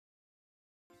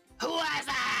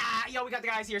Huazza! Yo, we got the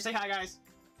guys here. Say hi, guys.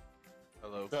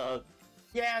 Hello. What's up?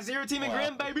 Yeah, Zeroteam and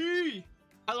Grim, baby!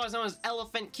 Otherwise known as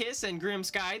Elephant Kiss and Grim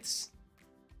Skythes.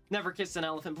 Never kissed an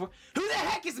elephant before. Who the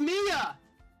heck is Mia?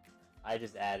 I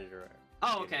just added her.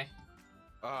 Oh, okay.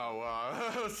 Oh,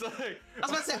 wow. I was like... I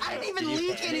was about to say, I didn't even Did you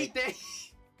leak panic? anything.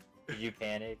 Did you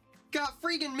panic? Got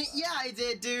freaking me. Yeah, I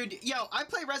did, dude. Yo, I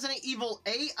play Resident Evil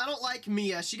 8. I don't like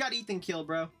Mia. She got Ethan killed,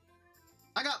 bro.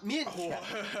 I got me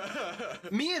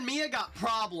and me and Mia got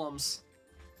problems.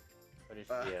 What is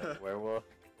she, a werewolf?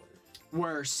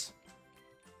 Worse.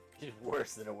 She's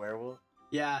worse than a werewolf?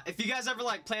 Yeah, if you guys ever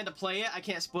like plan to play it, I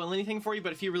can't spoil anything for you,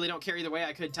 but if you really don't care either way,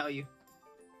 I could tell you.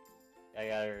 I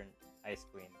got her an Ice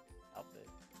Queen outfit.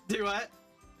 Do what?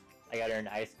 I got her an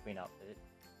Ice Queen outfit.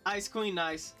 Ice Queen,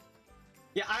 nice.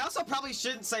 Yeah, I also probably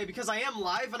shouldn't say because I am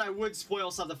live and I would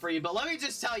spoil something for you, but let me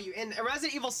just tell you, in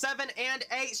Resident Evil 7 and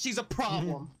 8, she's a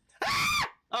problem.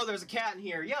 Oh, there's a cat in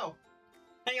here. Yo,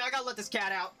 hang on, I gotta let this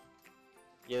cat out.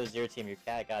 Yo, Zeroteam, your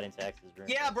cat got into X's room.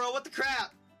 Yeah, bro, what the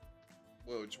crap?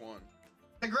 Whoa, which one?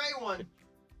 The gray one.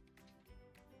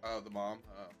 Oh, the mom?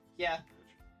 Oh. Yeah.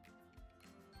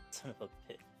 Son of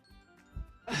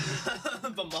a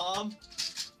bitch. The mom.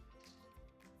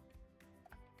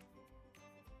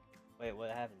 Wait, what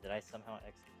happened? Did I somehow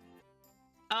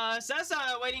exit? Says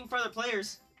waiting for the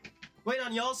players. Wait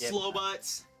on y'all, Yep. slow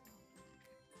butts.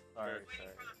 Sorry.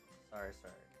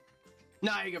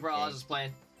 Nah, you go, bro. I was just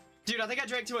playing. Dude, I think I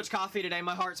drank too much coffee today.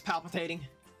 My heart's palpitating.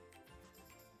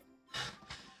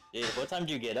 Dude, what time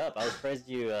did you get up? I was surprised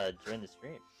you joined the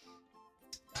stream.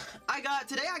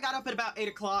 Today I got up at about 8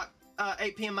 o'clock,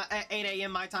 8 p.m. 8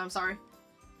 a.m. my time, sorry.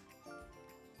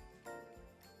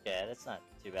 Yeah, that's not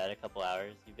too bad. A couple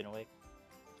hours you've been awake?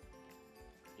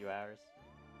 A few hours?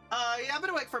 Yeah, I've been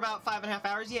awake for about 5.5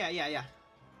 hours. Yeah. Okay.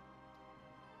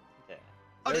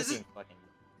 Oh, does Zeroteam it- fucking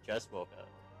just woke up.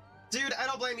 Dude, I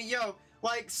don't blame you. Yo,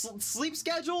 like, sleep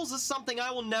schedules is something I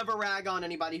will never rag on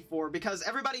anybody for because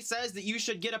everybody says that you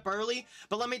should get up early,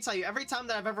 but let me tell you, every time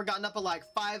that I've ever gotten up at like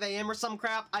 5 a.m. or some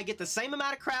crap, I get the same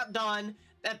amount of crap done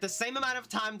at the same amount of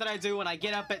time that I do when I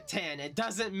get up at 10. It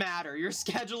doesn't matter. Your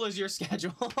schedule is your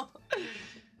schedule.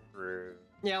 True.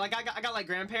 Yeah, like I got like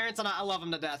grandparents and I love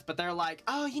them to death, but they're like,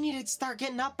 oh, you need to start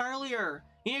getting up earlier.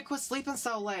 You need to quit sleeping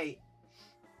so late.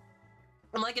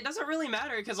 I'm like, it doesn't really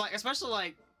matter because like,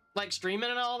 especially like streaming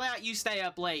and all that, you stay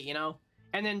up late, you know?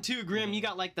 And then too, Grim, you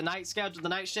got like the night schedule, the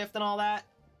night shift and all that.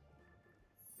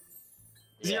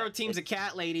 Yeah, Zeroteam's a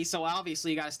cat lady, so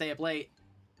obviously you gotta stay up late.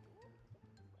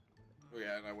 Oh,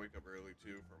 yeah, and I wake up early,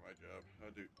 too, for my job. I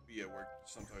do be at work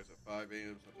sometimes at 5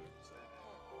 a.m., sometimes at 7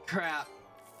 a.m. Crap.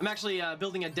 I'm actually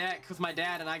building a deck with my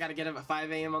dad and I gotta get up at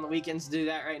 5 a.m. on the weekends to do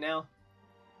that right now.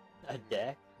 A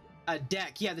deck? A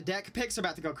deck. Yeah, the deck picks are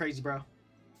about to go crazy, bro.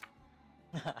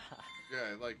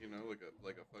 Yeah, like, you know,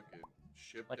 like a fucking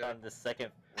ship Like deck. on the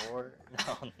second floor?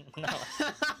 No.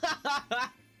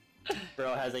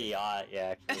 Bro has a yacht,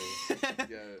 yeah, actually.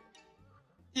 Yeah.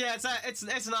 Yeah,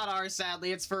 it's not ours,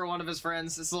 sadly. It's for one of his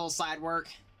friends. It's a little side work.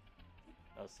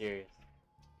 No, serious.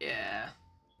 Yeah.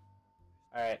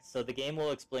 Alright, so the game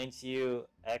will explain to you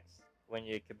X when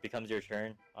it becomes your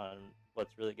turn on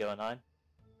what's really going on.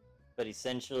 But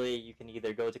essentially, you can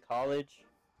either go to college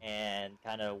and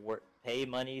kind of pay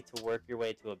money to work your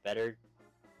way to a better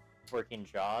working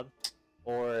job,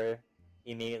 or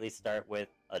immediately start with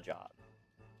a job.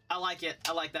 I like it.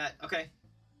 I like that. Okay.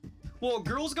 Well,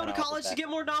 girls go to And also college to that- get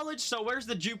more knowledge, so where's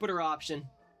the Jupiter option?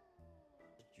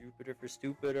 Jupiter for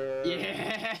stupider.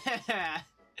 Yeah.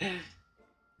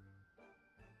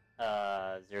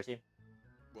 Zeroteam?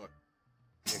 What?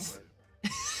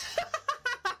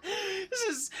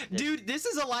 Dude, this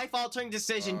is a life-altering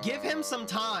decision. Give him some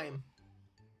time.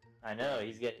 I know,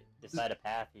 he's getting decide a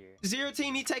path here.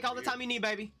 Zeroteam, you take all the time you need,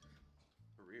 baby.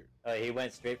 Career. Oh, he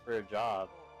went straight for a job.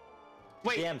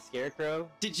 Wait, Damn, Scarecrow.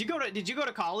 did you go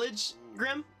to college,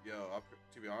 Grim? Yo,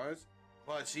 to be honest,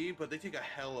 but they take a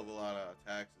hell of a lot of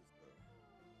taxes, though.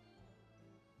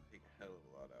 Take a hell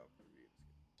of a lot out for me.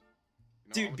 You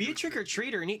know, Dude, I'm be a doing trick or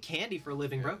shit. treater and eat candy for a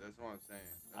living, Yeah, bro. that's what I'm saying.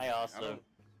 I also don't-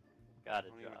 got a I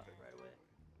don't even job take right away.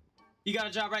 You got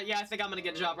a job right? Yeah, I think I'm gonna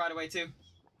get a job right away too.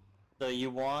 So you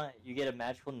get a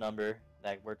magical number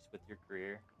that works with your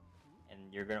career, and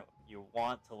you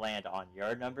want to land on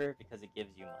your number because it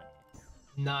gives you money.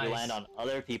 Nice. If you land on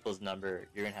other people's number,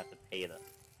 you're gonna have to pay them.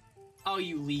 Oh,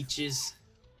 you leeches.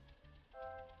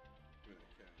 Give me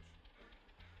the cash.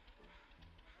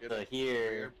 Get So a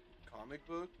here, rare comic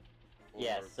book.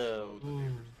 Yeah, or so- loads of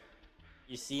neighbors.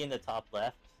 you see in the top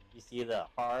left, you see the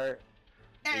heart,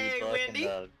 Hey, the book, Wendy.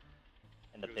 and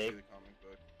the Go see pig. the comic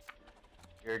book.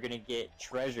 you're gonna get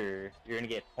treasure. You're gonna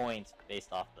get points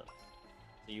based off those.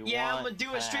 So you Yeah, want I'm gonna do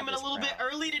a kinda stream have a this little bit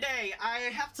crown. early today. I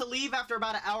have to leave after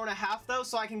about an hour and a half though,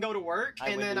 so I can go to work, I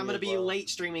and would then do I'm gonna as be well. late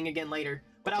streaming again later.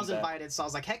 But I was Welcome back. invited, so I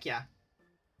was like, heck yeah.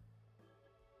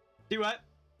 Do what?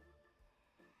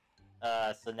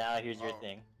 So now here's your Oh.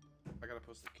 thing. I gotta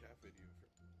post the cat video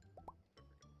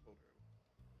for.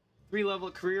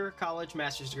 3-level career, college,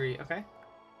 master's degree. Okay.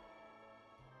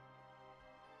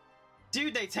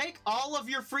 Dude, they take all of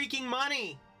your freaking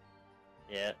money.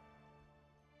 Yeah.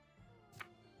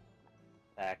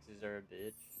 Taxes are a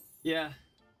bitch. Yeah.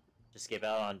 Just skip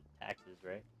out on taxes,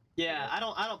 right? Yeah, I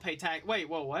don't pay tax. Wait,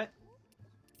 whoa, what?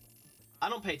 I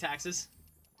don't pay taxes.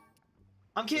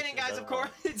 I'm kidding, Which is guys, of course.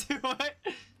 Do what?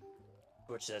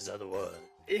 Which says otherwise.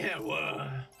 Yeah, what?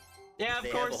 Yeah, of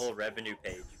They course. have a whole revenue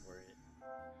page for it.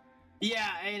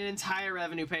 Yeah, an entire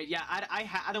revenue page. Yeah,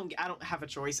 I don't have a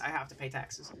choice. I have to pay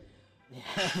taxes.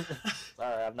 Yeah.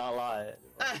 Sorry, I'm not lying.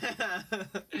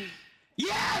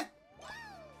 Yeah!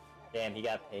 Damn, he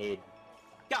got paid.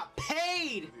 Got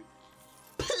paid!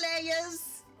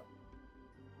 Players!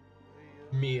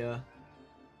 Mia.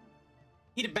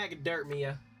 Eat a bag of dirt,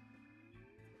 Mia.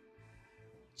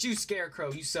 You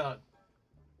scarecrow, you suck.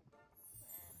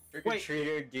 Trick or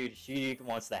treater, dude, she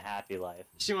wants the happy life.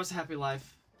 She wants a happy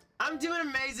life. I'm doing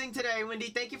amazing today, Wendy.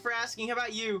 Thank you for asking. How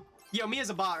about you? Yo, Mia's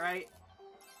a bot, right?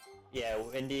 Yeah,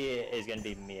 Wendy is gonna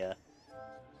be Mia.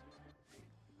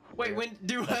 Wait,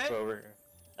 do what?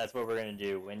 That's what we're gonna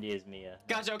do. Wendy is Mia.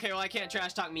 Gotcha, okay, well I can't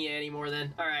trash talk Mia anymore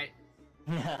then. Alright.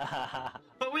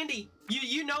 But Wendy,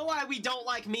 you know why we don't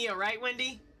like Mia, right,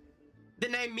 Wendy? The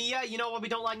name Mia, you know why we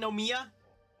don't like no Mia?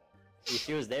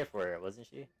 She was there for it, wasn't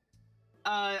she?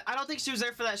 I don't think she was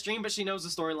there for that stream, but she knows the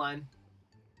storyline.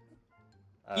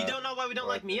 You don't know why we don't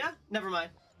like Mia? Never mind.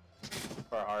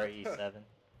 For RE7.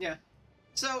 Yeah.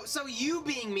 So you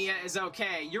being Mia is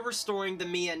okay. You're restoring the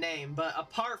Mia name, but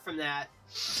apart from that,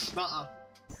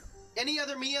 Any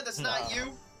other Mia that's not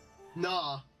you?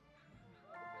 Nah.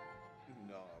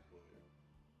 Nah, boy.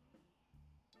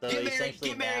 So Get married, essentially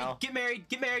get married, now, get married,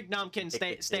 get married. No, I'm kidding.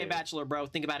 Stay a bachelor, bro.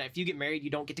 Think about it. If you get married, you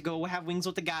don't get to go have wings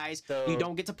with the guys. So- You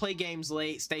don't get to play games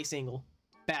late. Stay single.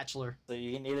 Bachelor. so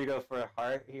you can either go for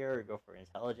heart here or go for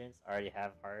intelligence. I already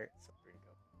have heart, so we're gonna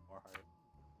go for more heart.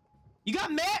 You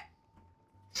got met?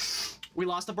 We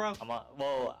lost a bro. I'm on,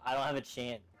 well, I don't have a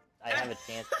chance. I have a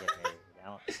chance to get married.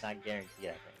 It's not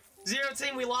guaranteed, I think.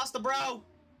 Zeroteam, we lost the bro. Oh,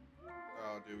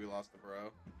 dude, we lost the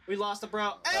bro. We lost the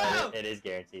bro. But Oh! it is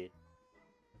guaranteed.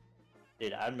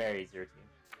 Dude, I'd marry Zeroteam.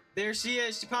 There she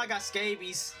is. She probably got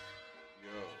scabies. Yo,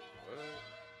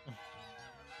 what?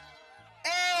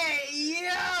 Hey,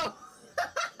 yo!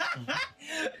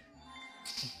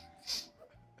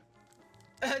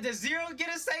 Does Zero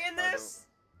get a say in this?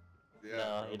 Yeah, No,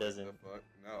 bro, he what doesn't. the fuck?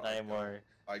 No, Not I anymore.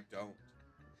 don't. I don't.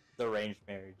 The arranged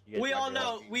marriage. You guys We all might be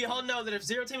know. like, We all know that if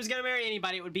Zeroteam was gonna marry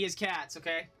anybody, it would be his cats.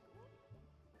 Okay.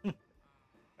 Nah,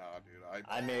 dude,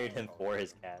 I married him for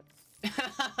his cats.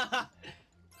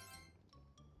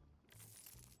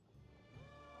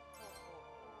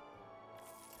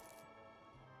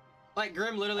 Like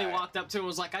Grim literally Alright. walked up to him and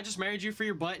was like, "I just married you for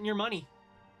your butt and your money."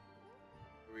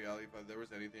 In reality, if there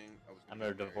was anything, I was I'm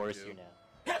gonna gonna get married divorce to. you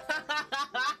now.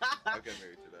 I'll get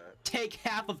married to that. Take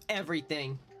half of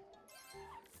everything.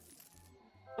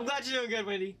 I'm glad you're doing good,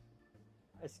 Wendy.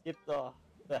 I skipped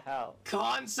the house.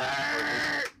 Concert.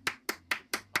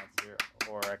 Answer,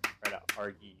 or I can try to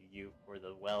argue you for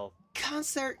the wealth.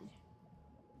 Concert.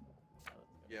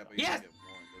 Yeah, but you Yes! only get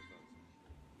one. That's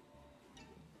not...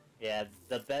 Yeah,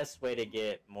 the best way to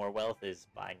get more wealth is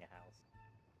buying a house.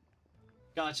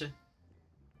 Gotcha.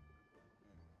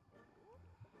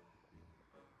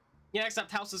 Yeah,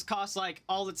 except houses cost like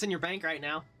all that's in your bank right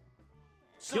now.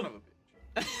 Son of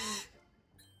a bitch.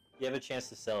 You have a chance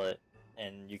to sell it,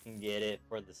 and you can get it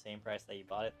for the same price that you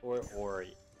bought it for, or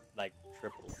like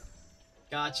triple.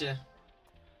 Gotcha.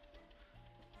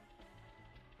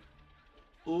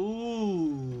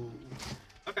 Ooh.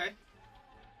 Okay.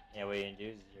 Yeah, what you can do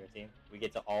is your team. We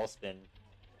get to all spend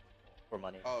for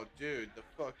money. Oh, dude, the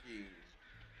fucking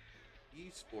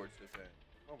esports event.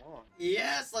 Come on.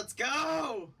 Yes, let's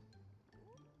go.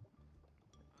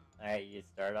 Alright, you get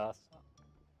started off.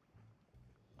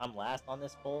 I'm last on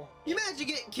this poll. You imagine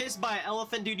getting kissed by an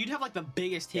elephant, dude? You'd have like the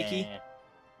biggest hickey.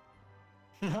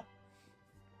 Damn.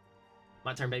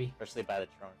 My turn, baby. Especially by the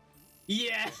trunk.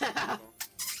 Yeah.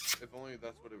 If only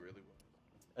that's what it really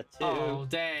was. A 2. Oh,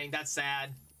 dang, that's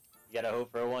sad. You gotta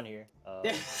hope for a 1 here. One.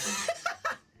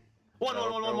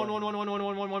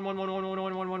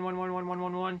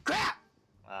 Crap!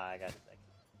 I got a second.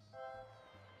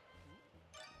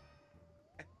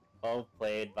 Well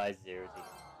played by Zeroteam.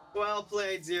 Well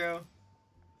played, Zero.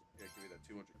 Yeah, give me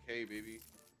that 200K, baby.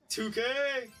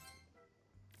 2K.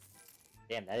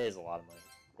 Damn, that is a lot of money.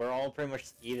 We're all pretty much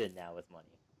even now with money.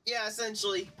 Yeah,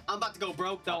 essentially. I'm about to go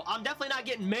broke though. I'm definitely not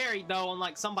getting married though,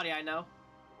 unlike somebody I know.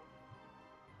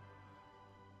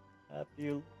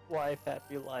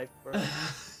 Happy life, bro.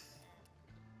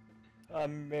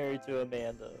 I'm married to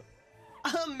Amanda.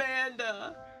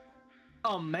 Amanda.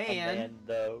 Oh man.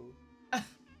 Amanda.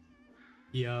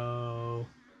 Yo.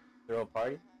 Throw a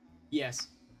party? Yes.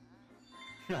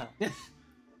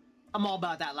 I'm all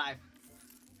about that life.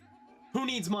 Who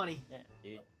needs money? Yeah,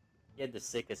 dude. You had the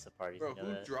sickest of parties. Bro, you know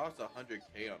who that? drops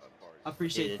 100K on a party? I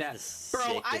appreciate Dude, that. it's the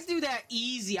Bro, I sickest. do that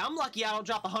easy. I'm lucky I don't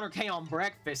drop 100K on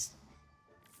breakfast.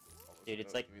 Dude,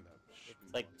 it's Give like me that.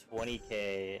 it's like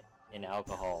 20K in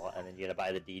alcohol, and then you gotta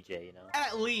buy the DJ. You know?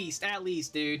 At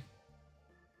least, dude.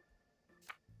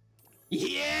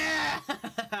 Yeah!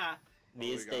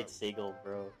 The estate single,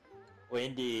 bro.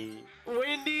 Wendy.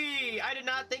 Wendy! I did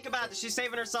not think about that. She's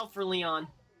saving herself for Leon.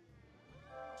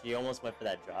 She almost went for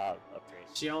that job upgrade.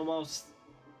 She almost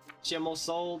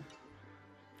sold.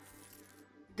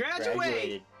 Graduate!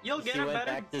 Graduated. You'll get She her went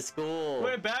better. back to school.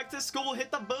 Went back to school.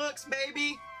 Hit the books,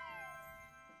 baby.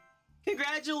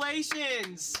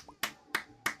 Congratulations.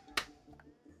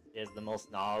 She has the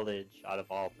most knowledge out of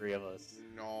all three of us.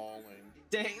 Knowledge.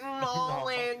 Dang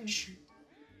knowledge.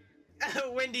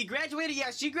 Wendy graduated. Yeah,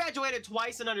 she graduated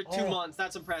twice in under 2 months.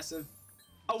 That's impressive.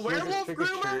 A werewolf groomer?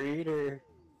 Trick-or-treater.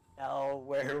 No,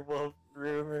 werewolf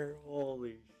groomer.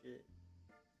 Holy shit.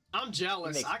 I'm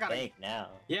jealous. He makes I gotta. bank now.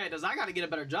 Yeah, it does. I gotta get a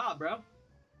better job, bro. I'm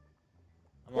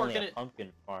only working a at-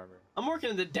 pumpkin farmer. I'm working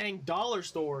at the dang dollar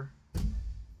store.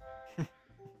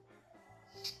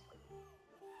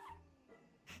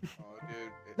 Oh,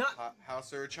 dude. No.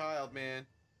 House or a child, man.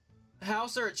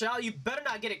 House or a child? You better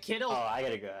not get a kid. Oh, I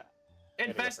gotta go.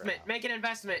 Investment. house. Make an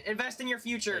investment. Invest in your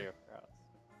future. Gotta go for house.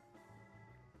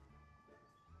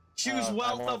 Choose I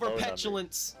wealth want over low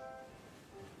petulance.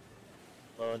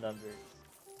 Low numbers.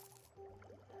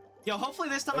 Yo, hopefully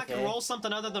this time I can Okay. roll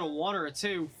something other than a 1 or a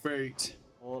 2. Fate.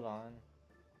 Hold on.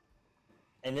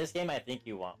 In this game, I think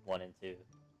you want 1 and 2.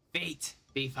 Fate.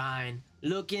 Be fine.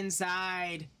 Look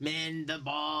inside. Mend the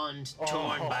bond.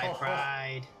 Torn by Oh.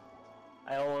 pride.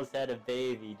 I almost had a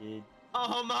baby, dude.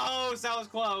 Almost. That was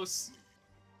close.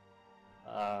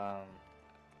 Well,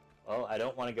 I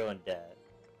don't want to go in debt.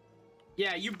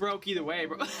 Yeah, you broke either way,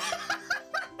 bro. Look at that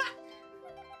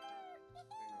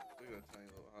tiny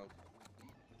little house.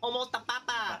 Almost a papa.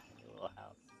 Not a little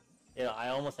house. You know, I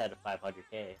almost had a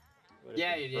 500K. Would've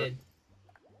Yeah, been you did. perfect.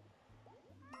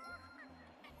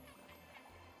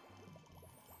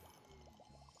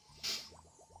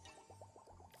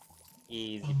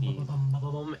 Easy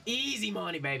peasy. Easy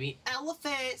money, baby.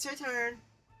 Elephant, it's your turn.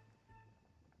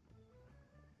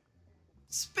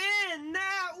 Spin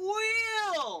that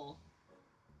wheel!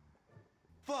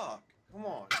 Fuck! Come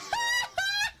on.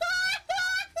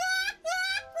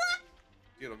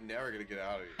 Dude, I'm never gonna get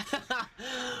out of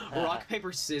here. Rock,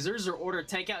 paper, scissors, or order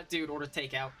takeout? Dude, order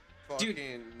takeout.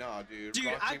 Fucking nah, dude. Dude,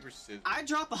 Rock, paper, scissors. I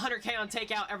drop 100K on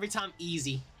takeout every time.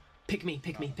 Easy. Pick me,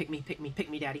 pick me, pick me, pick me, pick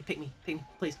me, daddy. Pick me,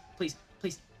 please, please,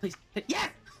 please, please. Yes!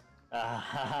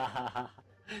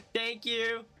 Thank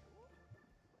you.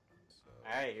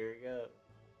 Alright, here we go.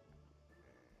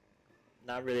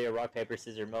 Not really a rock, paper,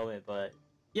 scissors moment, but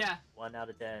Yeah. 1 out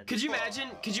of 10. Could you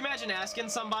imagine asking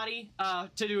somebody to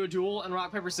do a duel and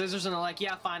rock, paper, scissors, and they're like,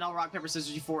 yeah, fine, I'll rock, paper,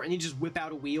 scissors you for it, and you just whip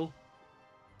out a wheel?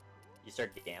 You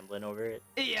start gambling over it?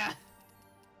 Yeah.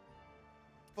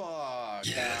 Fuck.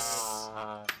 Yes.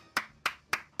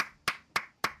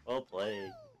 Well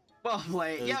played. Well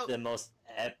played. This Yo, is the most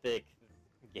epic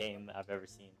game I've ever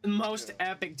seen. most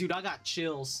epic. Dude, I got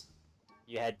chills.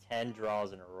 You had 10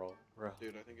 draws in a row, bro.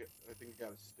 Dude, I think it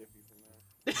got a stiffy from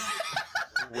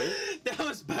that. Wait. That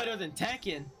was better than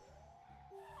Tekken.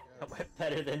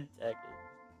 Better than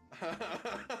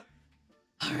Tekken.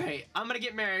 Alright, I'm gonna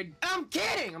get married. I'm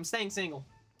kidding! I'm staying single.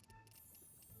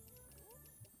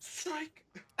 Psych.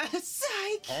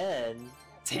 Psych! 10?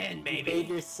 10, You baby. paid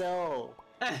yourself.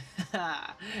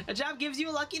 A job gives you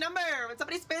a lucky number. When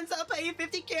somebody spends, they'll pay you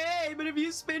 50K. But if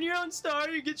you spin your own star,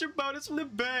 you get your bonus from the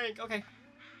bank. Okay.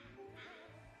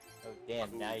 Oh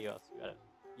damn! Now you also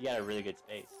got a really good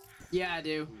space. Yeah, I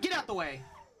do. Get out the way.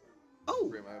 Oh,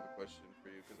 Grim, I have a question for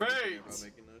you because I'm thinking Thanks.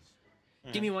 about making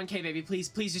this. give me 1K, baby. Please,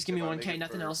 please just give me If I make 1K, it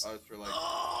nothing for else. Us for like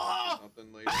Oh!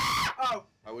 something later. Oh!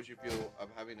 How would you feel of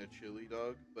having a chili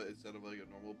dog, but instead of like a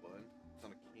normal bun, it's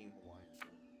on a King Hawaiian?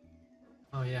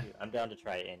 Oh, yeah. Dude, I'm down to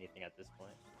try anything at this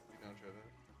point. You gonna try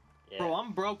that? Yeah. Bro,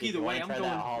 I'm broke Dude, either you way. wanna I'm try going.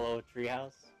 that hollow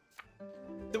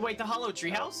treehouse. Wait, the hollow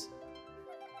treehouse?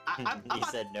 I He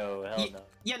bought- said no, hell no.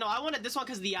 Yeah, no, I wanted this one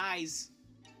because the eyes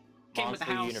came with the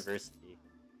Monster house. University. That's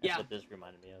Yeah. what this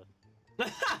reminded me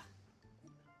of.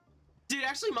 Dude,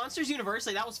 actually, Monsters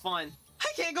University, that was fun.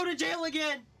 I can't go to jail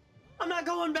again. I'm not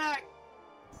going back.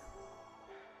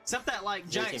 Except that, like,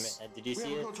 giant. Did you We see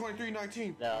have it? to go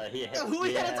 2319. No, yeah.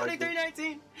 We yeah, got a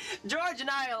 2319. George and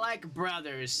I are like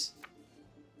brothers.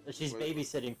 She's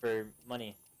babysitting for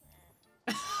money.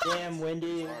 Damn,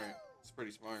 Wendy. Smart. It's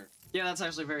pretty smart. Yeah, that's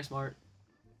actually very smart.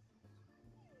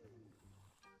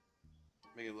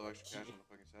 Make a little extra cash on the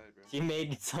fucking side, bro. She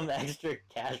made some extra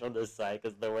cash on this side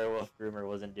because the werewolf groomer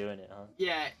wasn't doing it, huh?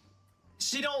 Yeah.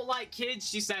 She don't like kids,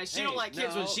 she says. She don't like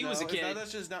kids when she was a kid. It's not,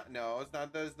 that's just not. No, it's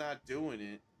not that it's not doing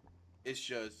it. It's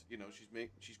just, you know,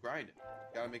 she's grinding.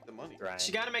 Gotta make the money. Grind.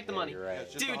 She gotta make the money. You're right. Yeah,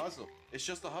 it's just Dude. a hustle. It's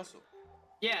just a hustle.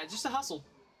 Yeah, just a hustle.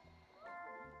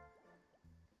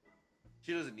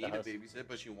 She doesn't need The to hustle. babysit,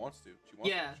 but she wants to. She wants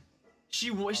Yeah.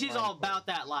 to. She's all about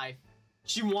that life.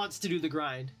 She wants to do the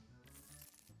grind.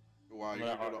 Wow, you I'm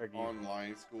go gonna to argue.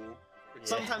 online school. Yeah.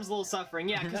 Sometimes a little suffering,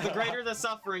 yeah, because the greater the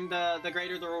suffering, the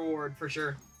greater the reward, for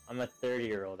sure. I'm a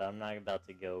 30-year-old. I'm not about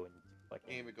to go and fucking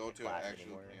Can't even go to an class actual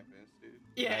anymore. campus, dude.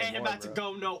 Yeah, Not ain't anymore, about to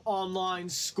bro. go no online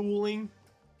schooling.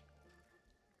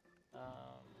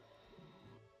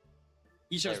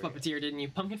 You chose There we go. Puppeteer, didn't you?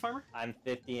 Pumpkin Farmer? I'm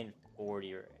 50 and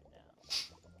 40 right now.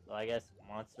 So I guess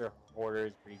Monster Hoarder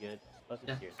is pretty good.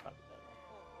 Puppeteer is probably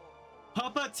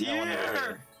better. No one ever Puppeteer!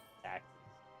 heard taxes.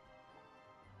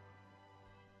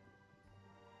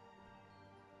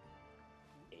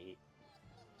 Eight.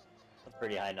 A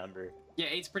pretty high number. Yeah,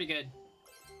 8's pretty good.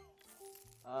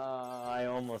 I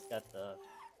almost got the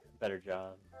better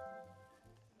job.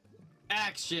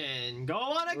 Action! Go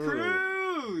on a Ooh.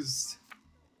 cruise!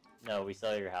 No, we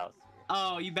sell your house.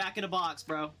 Oh, you back in a box,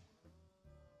 bro.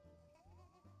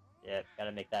 Yeah,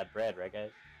 gotta make that bread, right, guys?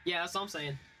 Yeah, that's all I'm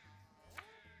saying.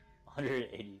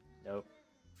 180. Nope.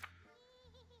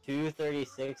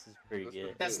 236 is pretty That's good.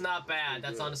 not That's not bad.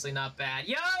 That's honestly not bad.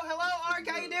 Yo, hello, Ark,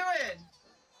 how you doing?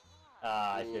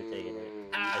 I should have taken it.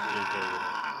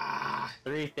 Ah!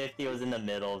 350 was in the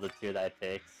middle of the two that I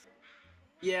picked.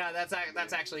 Yeah, that's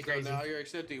actually crazy. So now you're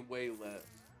accepting way less.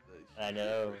 I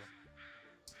know.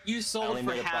 You I sold only for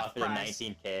made a half profit of price.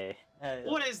 19k.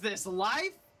 What is this,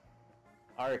 life?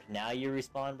 Ark, now you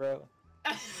respawn, bro?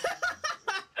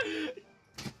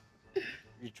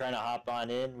 You trying to hop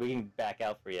on in? We can back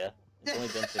out for you. It's only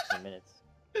been 15 minutes.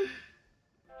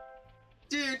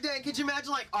 Dude, dang, could you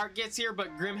imagine, like, Ark gets here,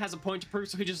 but Grim has a point to prove,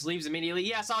 so he just leaves immediately?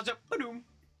 Yes, I'll jump. Ba-doom.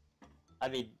 I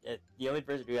mean, the only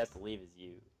person who has to leave is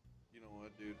you. You know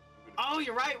what, dude? Oh,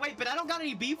 you're right. Wait, but I don't got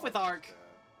any beef with Ark.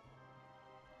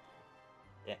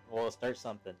 Yeah, well, start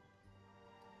something.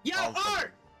 Yo, Oh,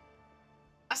 Ark!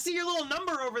 I see your little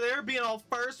number over there being all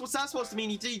first. What's that supposed to mean?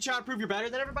 You try to prove you're better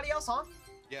than everybody else, huh?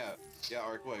 Yeah,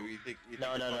 Ark, what, you think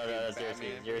No, you're fucking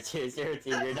Batman? Zero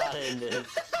team, you're not in this.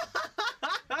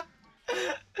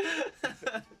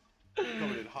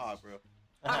 Coming in hot, bro.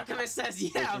 Arkemist says,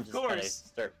 Zero yeah, team of just gotta course.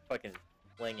 Start fucking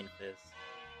flinging fists.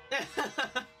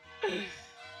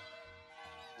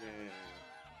 Yeah.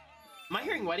 Am I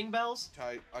hearing wedding bells?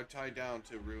 I'm tied down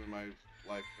to ruin my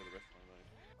life for the rest of my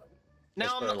life.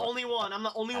 Now I'm That's the fair. only one. I'm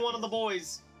the only one of the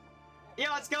boys. Yo,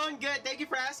 it's going good. Thank you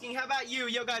for asking. How about you?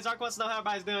 Yo, guys, Ark wants to know how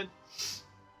everybody's doing.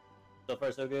 So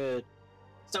far, so good.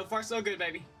 So far, so good,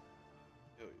 baby.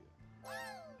 Hell yeah.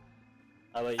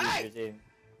 How about you, Hey! Zero team?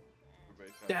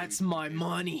 Everybody's happy. That's my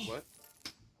money. What?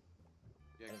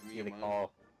 Yeah, give me Give your a money.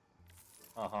 call.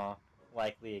 Uh-huh.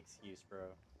 Likely excuse, bro.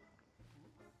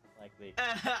 Likely.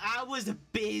 I was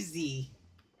busy.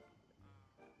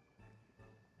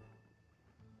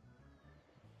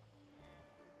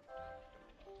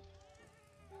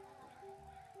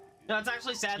 No, it's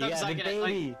actually sad though, You because got I a get it.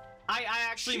 Like, baby! I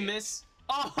actually miss.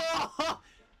 Oh,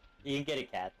 You can get a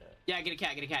cat, though. yeah, get a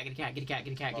cat, get a cat, get a cat, get a cat,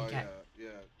 get a cat, get Oh, a cat. yeah.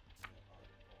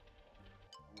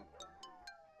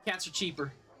 Cats are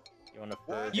cheaper. You want a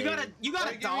fur What? You got a baby? you got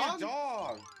Why a give me dog?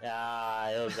 dog? Ah,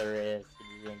 it was a risk.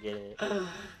 You didn't get it.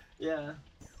 Yeah.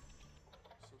 So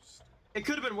stupid. It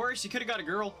could have been worse. You could have got a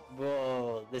girl.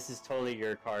 Whoa, this is totally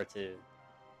your car, too.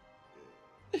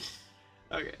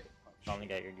 Okay. Finally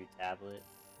got your new tablet.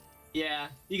 Yeah,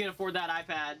 you can afford that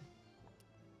iPad.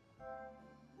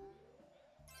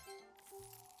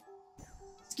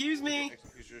 Excuse me.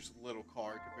 Executioner's little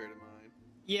car compared to mine.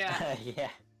 Yeah. Yeah.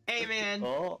 Hey, man.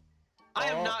 Oh, I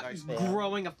am oh, not nice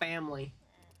growing a family.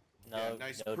 no, Yeah,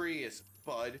 nice no, Prius,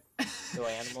 bud. no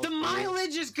animals. The please.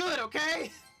 mileage is good,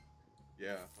 okay?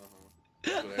 Yeah,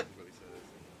 That's what everybody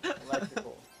says.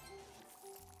 Electrical.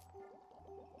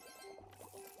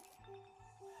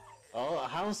 Oh, a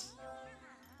house.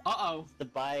 Uh-oh. To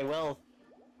buy wealth.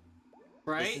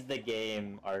 Right? This is the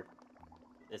game, Ark.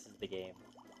 This is the game.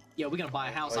 Yeah, we're gonna buy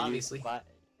a house, Or you obviously. buy-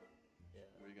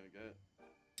 What are you gonna get?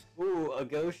 Ooh, a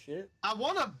ghost ship. I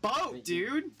want a boat,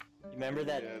 dude! You remember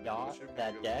that Yeah, the yacht, ship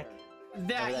that goes deck?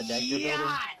 there. That deck you're building?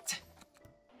 yacht!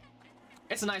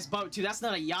 It's a nice boat, too. That's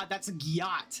not a yacht, that's a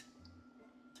yacht.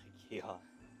 Yeah.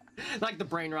 Like the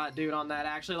brain rot dude on that,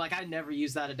 actually. Like, I never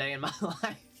used that a day in my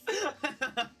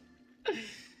life.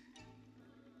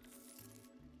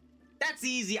 That's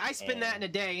easy. I spend that in a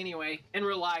day anyway, in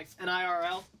real life, in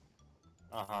IRL.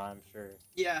 I'm sure.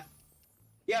 Yeah.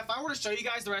 Yeah, if I were to show you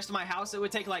guys the rest of my house, it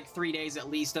would take like 3 days at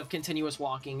least of continuous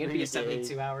walking. It'd be a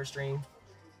 72-hour stream.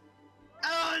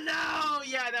 Oh no!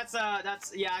 Yeah,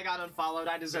 yeah, I got unfollowed.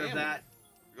 I deserve Family. that.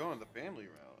 You're going the family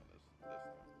route.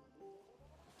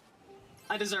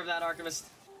 I deserve that, Arkemist.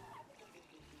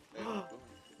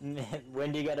 Man,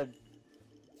 Wendy got a...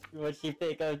 What'd she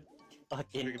pick? A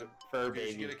fucking fur Did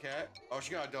she baby. get a cat? Oh,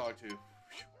 she got a dog too.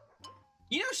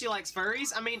 You know she likes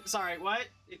furries. I mean, sorry, what?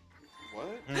 What?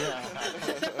 Yeah.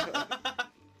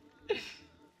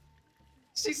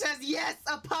 She says, yes,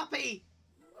 a puppy!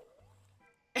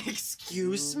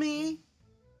 Excuse me?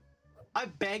 I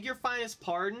beg your finest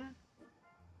pardon?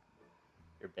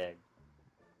 You're big.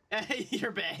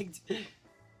 You're begged.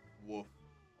 Woof.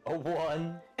 A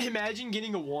 1. Imagine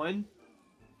getting a 1.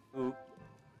 Oop.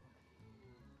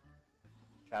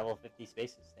 Travel 50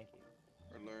 spaces, thank you.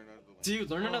 Or learn another language. Dude,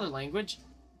 learn another language?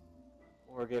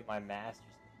 Or get my master's.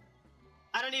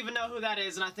 I don't even know who that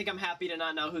is, and I think I'm happy to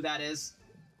not know who that is.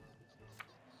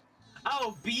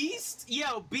 Oh, Beast?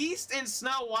 Yo, Beast in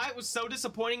Snow White was so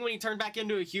disappointing when he turned back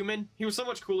into a human. He was so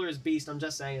much cooler as Beast, I'm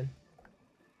just saying.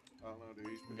 I don't know, dude.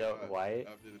 He's pretty No, hot White?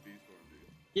 After the beast form,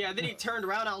 dude. Yeah, then he turned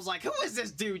around, I was like, who is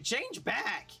this dude? Change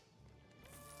back!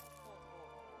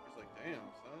 He's like, damn,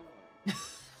 son. Like,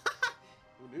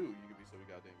 who knew you could be so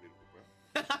goddamn beautiful,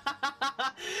 bro?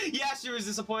 Yeah, she was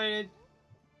disappointed.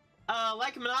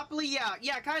 Like Monopoly,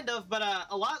 yeah, kind of, but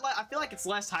a lot. I feel like it's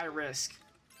less high risk,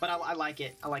 but I like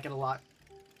it. I like it a lot.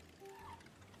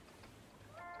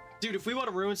 Dude, if we want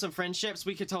to ruin some friendships,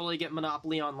 we could totally get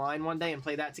Monopoly online one day and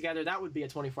play that together. That would be a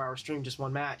 24-hour stream, just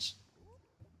one match.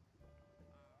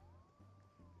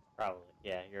 Probably.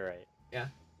 Yeah, you're right. Yeah.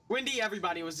 Wendy,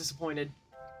 everybody was disappointed.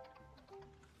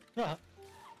 Yeah,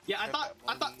 I thought,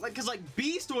 like, cause like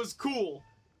Beast was cool,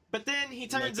 but then he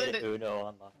turns Make it into Uno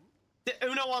online. the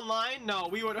Uno Online. No,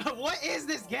 we would. What is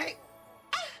this game?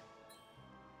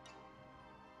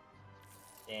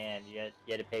 And you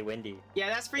had to pay Wendy. Yeah,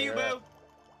 that's for you, Fair boo.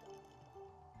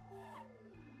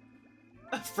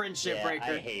 Friendship Yeah, breaker.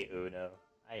 I hate Uno.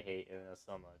 I hate Uno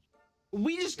so much.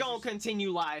 We just gonna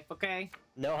continue life, okay?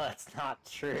 No, that's not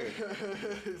true.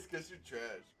 It's because you're trash,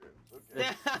 bro. Okay.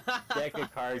 Deck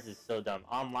of cards is so dumb.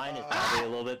 Online is probably a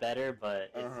little bit better, but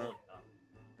it's still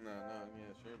dumb. No,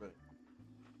 yeah, sure, but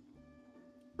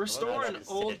Restore Well, an that's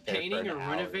just old sit there for painting an or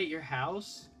hour. renovate your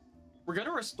house? We're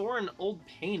gonna restore an old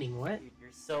painting, what? Dude, you're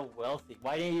so wealthy.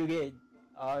 Why didn't you get...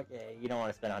 Okay, you don't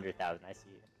want to spend 100,000. I see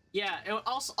you. Yeah, and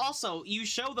also, you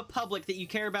show the public that you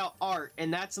care about art,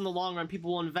 and that's in the long run,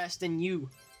 people will invest in you.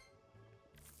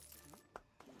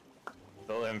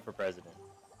 Vote him for president.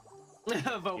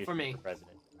 Vote Future for me.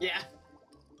 president. Yeah.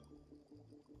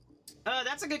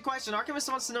 That's a good question. Arkemist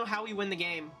wants to know how we win the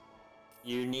game.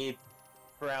 You need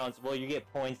rounds. Well, you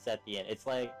get points at the end. It's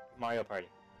like Mario Party.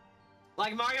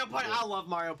 Like Mario Party, Yeah. I love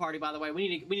Mario Party. By the way, we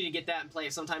need to get that and play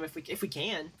it sometime if we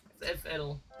can. If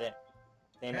it'll.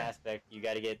 Same Yeah. aspect. You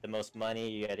got to get the most money.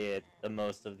 You got to get the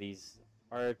most of these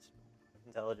arts,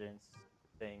 intelligence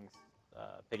things,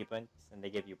 piggy points, and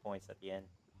they give you points at the end.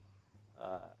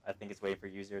 I think it's waiting for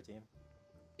you, Zeroteam.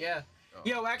 Yeah. Oh.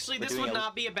 Yo, actually, We're this doing would a-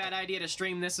 not be a bad idea to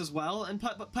stream this as well and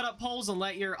put up polls and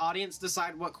let your audience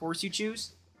decide what course you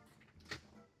choose.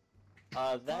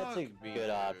 That's a Fuck me, good dude.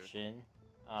 option.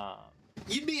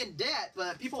 You'd be in debt,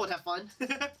 but people would have fun.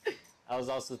 I was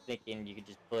also thinking you could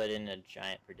just put in a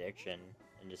giant prediction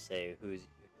and just say who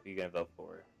you gonna vote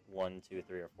for. 1, 2,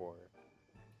 3, or 4.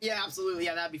 Yeah, absolutely.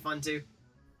 Yeah, that'd be fun too.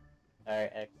 All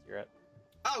right, X, you're up.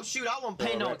 Oh shoot, I won't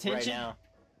pay So, no right attention.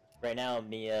 Right now,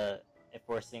 Mia is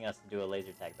forcing us to do a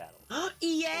laser tag battle. So we're trying to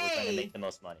Yay! make the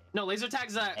most money. No, laser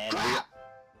tag's a And crap.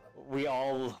 we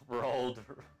all rolled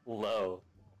low.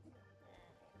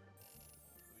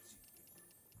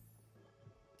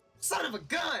 Son of a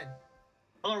gun!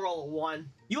 I'm gonna roll a 1.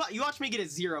 You watch me get a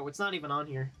 0. It's not even on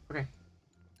here. Okay.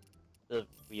 The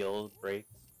wheel breaks.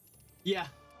 Yeah,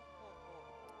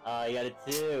 You got a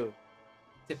 2.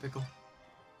 typical.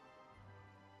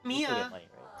 We still Mia. get money,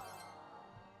 right?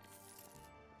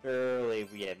 Surely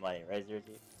we get money, right,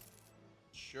 Zeroteam?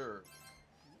 sure.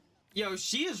 Yo,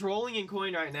 she is rolling in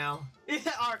coin right now.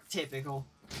 Art typical.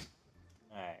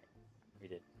 Alright, we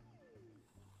did.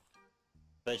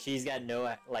 But she's got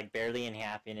no, like, barely any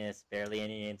happiness, barely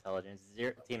any intelligence.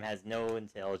 Zeroteam has no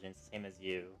intelligence, same as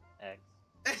you,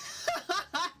 X.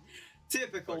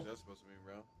 Typical. What's that supposed to mean,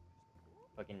 bro?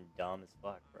 Fucking dumb as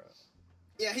fuck, bro.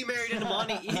 Yeah, he married into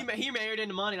money. He married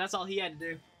into money. That's all he had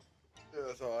to do. Yeah,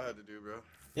 that's all I had to do, bro.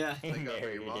 Yeah. Thank God for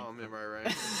your mom, am I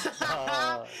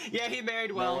right? Yeah, he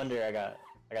married well. No wonder I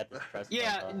got this press.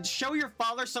 Yeah, show your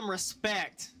father some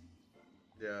respect,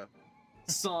 Yeah.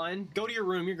 son. Go to your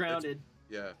room. You're grounded.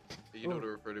 Yeah. You know to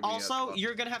refer to me Also, as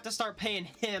you're gonna have to start paying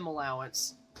him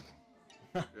allowance.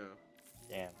 Yeah.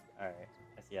 Damn. Alright.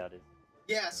 I see how it is.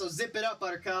 Yeah, so zip it up,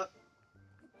 Buttercup.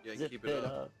 Yeah, Zip keep it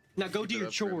up. Now go Keep do it your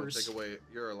up, Grandma. chores. Take away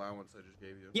your allowance I just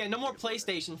gave you. Yeah, no more Take it away.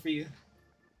 PlayStation for you.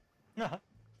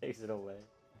 Takes it away.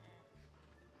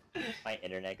 My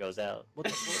internet goes out. What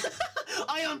the fuck?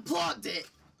 I unplugged it.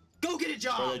 Go get a For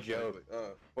job. the joke.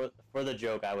 For the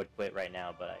joke, I would quit right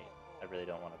now, but I really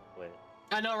don't want to quit.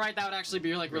 I know, right? That would actually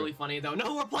be like really funny though.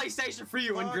 No more PlayStation for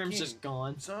you, and Grim's just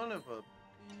gone. Son of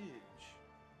a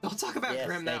bitch. Don't talk about Yes,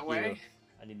 Grim that thank way. you.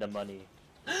 I need the money.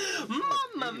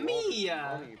 Mamma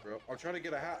mia! Money, bro. I'm trying to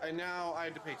get a house, and now I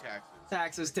had to pay taxes.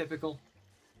 Taxes typical.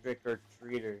 Trick or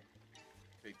treater.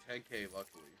 Pay 10K,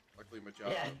 luckily. Luckily, my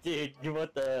job. Yeah, dude,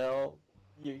 what the hell?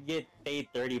 You get paid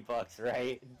 $30,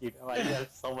 right? Dude, I have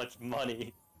so much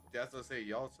money. That's what I say.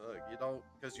 Y'all suck. You don't,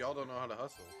 because y'all don't know how to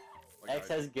hustle. Like X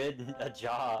has a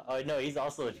job. Oh no, he's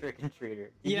also a trick and treater.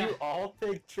 Did Yeah. you all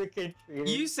pick trick and treater?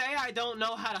 You say I don't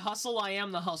know how to hustle. I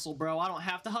am the hustle, bro. I don't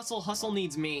have to hustle. Hustle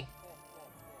needs me.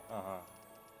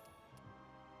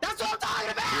 That's what I'm talking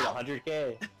Dude, about.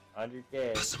 100K.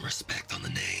 100K. Put some respect on the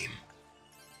name.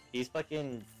 These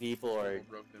fucking people are People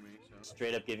broke to me, so.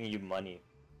 straight up giving you money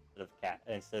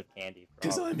instead of candy. For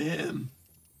Cause all I'm him.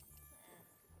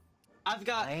 I've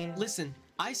got. Fine. Listen,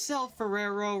 I sell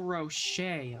Ferrero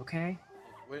Rocher. Okay.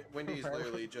 Wendy's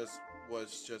literally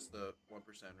was just the 1% right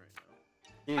now.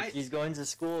 Dude, she's going to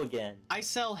school again. I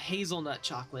sell hazelnut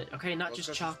chocolate. Okay, not Well, just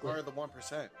 'cause she's part chocolate. of the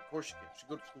 1%. Of course she can. She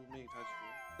go to school many times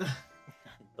a day.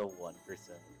 The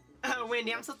 1%. Oh,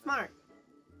 Wendy, I'm so smart.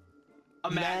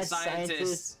 A mad Mad scientist.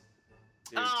 scientist.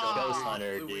 Dude, Oh. Ghost Luigi-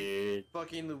 Hunter, Luigi- dude.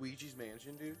 Fucking Luigi's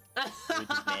Mansion, dude.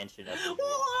 Luigi's Mansion up here.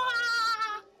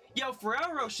 Yo,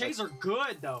 Ferrero Rochers are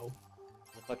good though.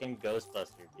 The fucking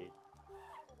Ghostbuster, dude.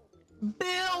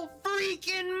 Bill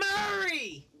freaking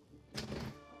Murray!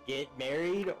 Get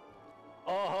married?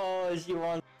 Oh, she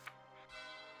wants.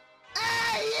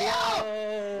 Hey, yo!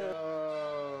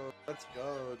 Yo, let's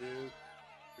go, dude.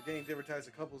 We're getting different types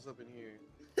of couples up in here.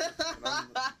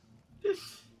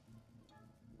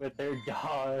 With their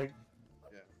dog.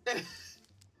 Yeah.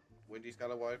 Wendy's got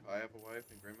a wife, I have a wife,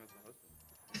 and Graham has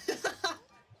a husband.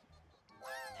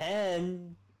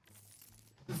 10.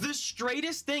 The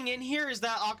straightest thing in here is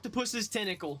that octopus's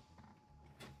tentacle.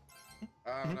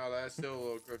 I don't know, that's still a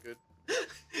little crooked.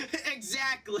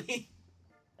 Exactly.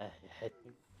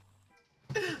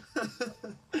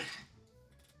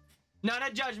 Not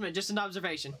a judgment, just an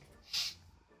observation.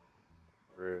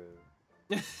 Rude.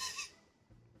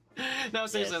 No,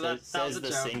 seriously, Yeah, that was says a the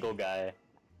joke. single guy.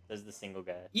 Says the single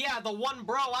guy. Yeah, the one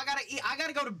bro. I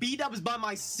gotta go to B-dubs by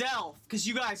myself because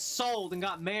you guys sold and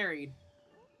got married.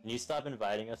 Can you stop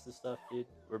inviting us to stuff, dude?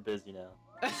 We're busy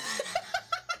now.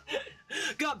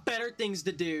 Got better things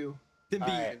to do than be.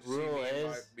 Alright. And see, Rule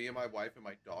me and my wife and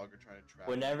my dog are trying to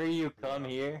travel. Whenever you come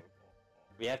here,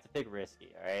 we have to pick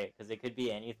risky, alright? Because it could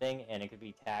be anything, and it could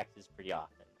be taxes pretty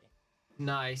often.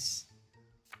 Nice.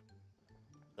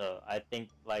 So I think,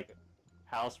 like,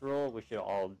 house rule, we should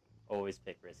all always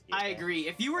pick risky. I okay? agree.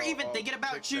 If you were even thinking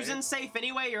about pick choosing safe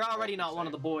anyway, you're already not one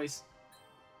of the boys.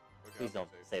 Okay, Please I'll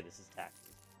don't say. say this is taxes.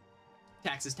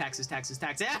 Taxes, taxes, taxes,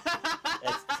 taxes.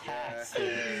 It's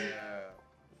taxes. Yeah.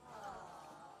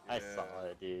 I saw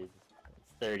it, dude.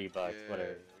 It's $30,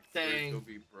 whatever. Dang. He'll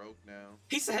be broke now.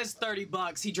 He says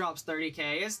 $30. He drops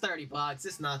 30K. It's $30.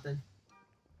 It's nothing.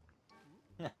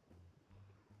 Could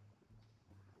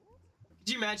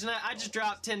you imagine that? I just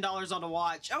dropped $10 on a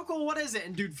watch. Oh, cool. What is it?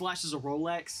 And dude flashes a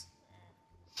Rolex.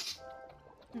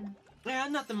 Yeah,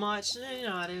 nothing much. You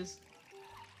know how it is.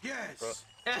 Yes.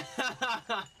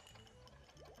 I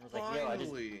was like, yo,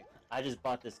 Finally. I just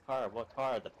bought this car. What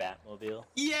car? The Batmobile.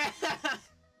 Yeah.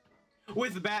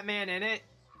 With the Batman in it.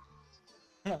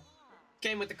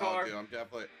 Came with the car. Oh, dude, I'm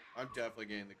definitely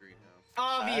getting the greenhouse.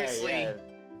 Obviously. Alright,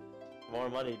 yeah. More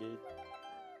money, dude.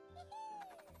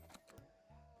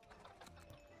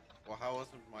 Well, how else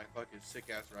is my fucking sick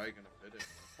ass ride gonna fit it?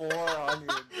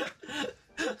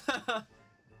 400.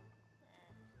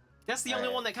 That's the only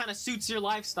Alright. one that kind of suits your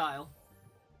lifestyle.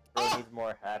 Bro Oh! needs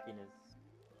more happiness.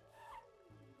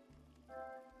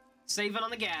 Saving on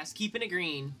the gas, keeping it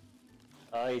green.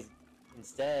 Oh, he's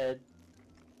instead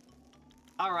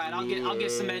All right, I'll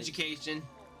get some Yeah. education.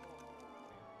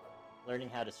 learning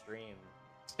how to stream.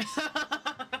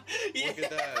 Yeah. Look at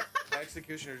that.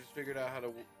 Executioner just figured out how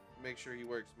to make sure he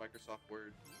works Microsoft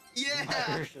Word. Yeah.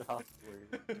 Microsoft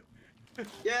Word.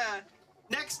 Yeah.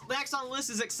 Next on the list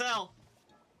is Excel.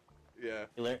 Yeah.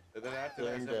 He learned, And then after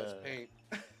that, Learned, MS Paint.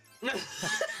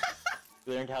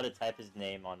 he learned how to type his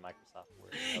name on Microsoft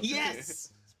Word. That was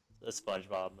Yes. a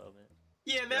SpongeBob moment.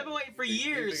 Yeah, man, I've been waiting for He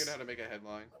years. figured out how to make a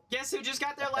headline. Guess who just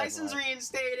got their license Headline.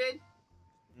 reinstated?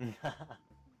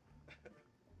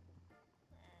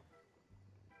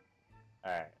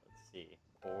 Alright, let's see.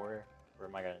 4. Where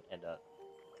am I gonna end up?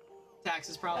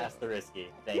 Taxes probably. Past the risky.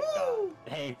 Thank Woo! God.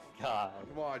 Thank God.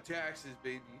 Come on, taxes,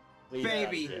 baby. Please,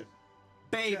 Baby. God,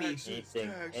 Baby. Taxes,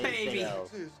 Anything- taxes, Baby. anything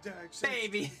else. taxes,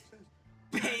 Baby. taxes,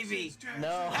 Baby. taxes, taxes.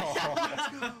 No. Let's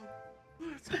go.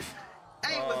 Let's go.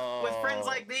 Hey, with friends Oh.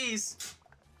 like these.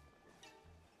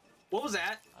 What was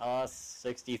that?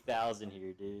 60,000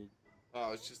 here, dude.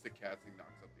 Oh, it's just the cat thing knocks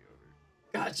up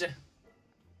the odor. Gotcha.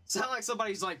 Sound like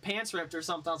somebody's like pants ripped or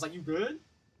something. I was like, you good?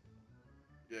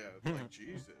 Yeah, it's like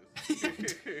Jesus.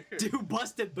 Dude,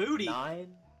 busted booty.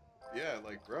 9? Yeah,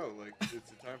 like bro, like it's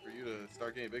the time for you to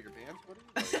start getting bigger pants, buddy.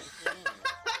 Like, what's going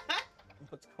on?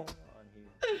 What's going on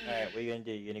here? Alright, what are you gonna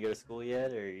do? You gonna go to school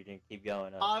yet, or are you gonna keep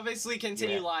going up? Obviously,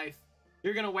 continue Yeah. life.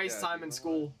 You're gonna waste Yeah, time you in know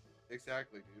school.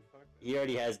 Exactly, dude. Fuck that. He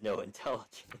already has no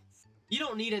intelligence. You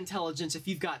don't need intelligence if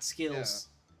you've got skills.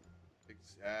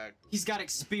 Exactly. He's got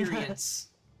experience.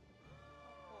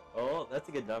 Oh, that's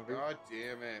a good number. God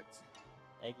damn it.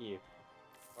 Thank you.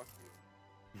 Fuck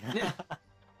you.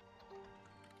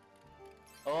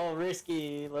 Oh,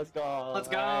 risky. Let's go. Let's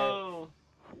Alright. go.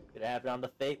 Gonna happen on the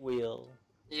fate wheel.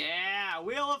 Yeah,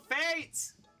 Wheel of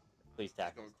Fate. Please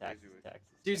taxes, Going taxes, crazy with- taxes.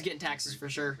 Dude's getting taxes for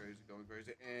sure. Going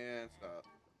crazy, and stop.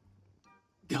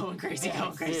 Going crazy,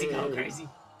 going crazy, going crazy.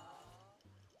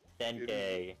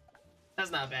 10K.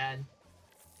 That's not bad.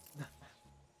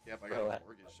 Yep, I Bro, got a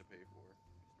mortgage to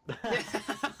pay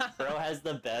for. Bro has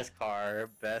the best car,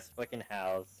 best fucking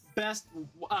house. Best and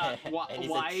he's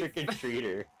a wife. trick and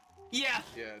treater. Yeah.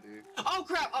 Yeah, dude. Oh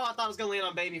crap! Oh, I thought I was gonna land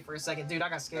on baby for a second, dude. I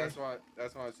got scared.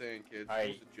 That's why I'm saying, kids.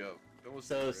 Alright. It's a joke. Don't listen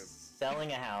So to him.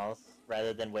 selling a house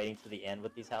rather than waiting to the end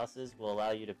with these houses will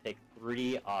allow you to pick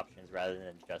 3 options rather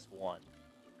than just one.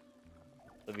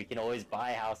 So we can always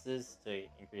buy houses to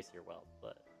increase your wealth,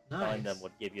 but selling them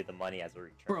would give you the money as a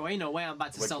return. Bro, ain't no way I'm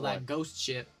about to Which sell one? that ghost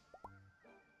shit.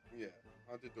 Yeah,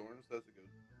 haunted dorms. That's a good.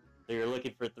 So you're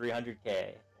looking for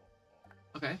 300K.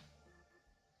 Okay.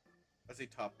 I say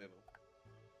top middle.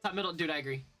 Top middle, dude. I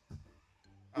agree.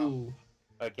 Oh. Ooh,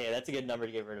 Okay, that's a good number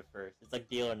to get rid of first. It's like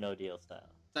deal or no deal style.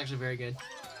 it's actually very good.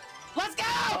 Let's go!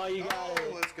 Oh, you got Oh,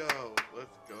 it. let's go. Let's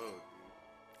go, dude.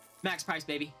 Max price,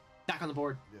 baby. Back on the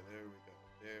board. Yeah, there we go.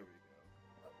 There we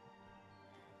go.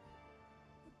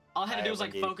 All I had to do was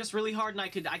like Wendy. focus really hard,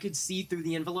 and I could see through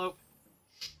the envelope.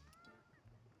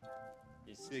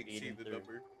 Just See, see speeding the through.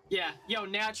 number. Yeah, yo.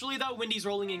 Naturally though, Wendy's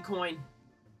rolling in coin.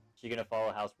 She gonna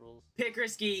follow house rules? Pick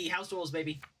risky house rules,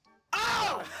 baby.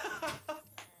 Oh!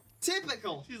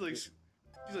 Typical. She's like,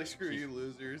 screw She's- you,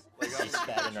 losers. Like, she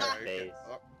spat in our Sorry. face.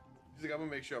 Oh, she's like, I'm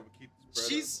gonna make sure I'm gonna keep this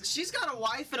bread She's got a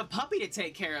wife and a puppy to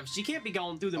take care of. She can't be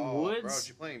going through the up. Oh, woods. bro,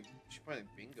 she's playing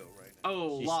bingo right now.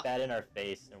 Oh, She lo- spat in our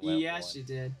face and went yeah, one. she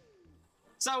did.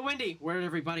 So Wendy, where did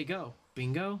everybody go?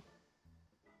 Bingo.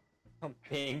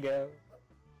 Bingo.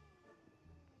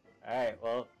 Alright,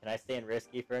 well, can I stay in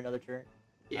risky for another turn?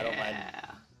 I don't mind.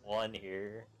 Yeah. 1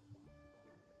 here.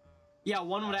 Yeah,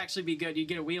 one would actually be good. You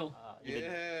get a wheel. Even,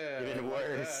 Yeah, even I like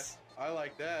worse. that. I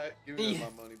like that. Give me Yeah.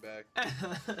 my money back.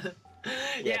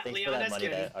 yeah, thanks for Leon that money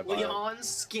Skinnity. that I borrowed. Leon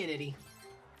Skinnity.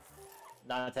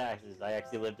 Not taxes. I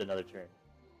actually lived another turn.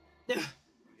 Yeah,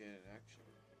 actually.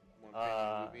 Want to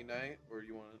Uh, movie night, or do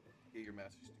you want to get your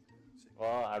master's degree?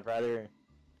 Well, I'd rather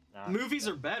not. Movies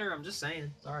are better. I'm just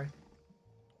saying. Sorry.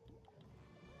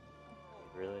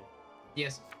 Really?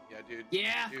 Yes. Yeah, dude.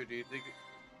 Yeah. Dude, do you think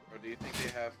they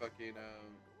have fucking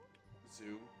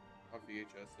Zoom on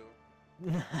VHS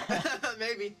still?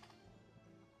 Maybe.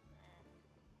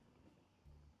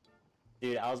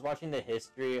 Dude, I was watching the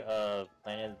history of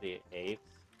Planet of the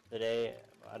Apes today.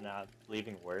 I'm not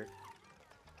leaving work.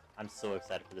 I'm so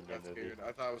excited for the new That's movie. scared.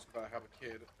 I thought I was about to have a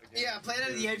kid. Again. Yeah, Planet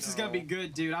of the Dude, Apes is gonna be no.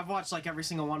 good, dude. I've watched like every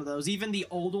single one of those, even the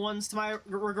old ones to my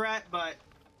regret. But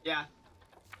yeah.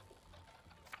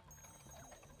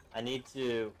 I need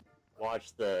to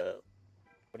watch the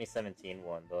 2017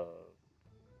 one,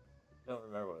 don't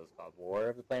remember what it was called. War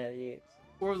of the Planet of the Apes?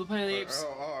 War of the Planet of the Apes.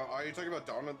 Are you talking about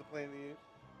Dawn of the Planet of the Apes?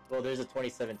 Well, there's a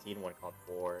 2017 one called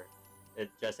War.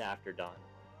 It's just after Dawn.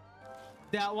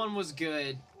 That one was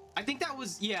good. I think that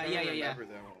was, yeah. I remember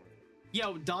that one.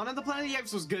 Yo, Dawn of the Planet of the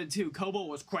Apes was good too. Kobo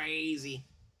was crazy.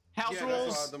 House Yeah,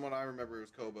 rules. that's the one I remember was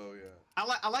Kobo, yeah.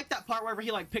 I like that part where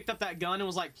he like picked up that gun and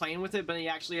was like playing with it, but he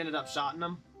actually ended up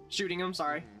shooting him.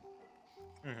 Sorry.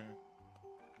 No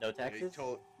Yeah, taxes?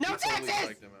 No he totally taxes!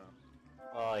 psyched him out.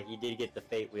 Oh, he did get the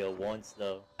fate wheel once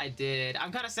though. I did.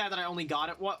 I'm kind of sad that I only got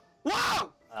it. What?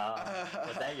 Whoa!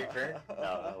 Was that your turn? No,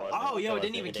 it wasn't. Oh, yo, That it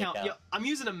didn't even wasn't. count. Yo, I'm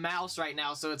using a mouse right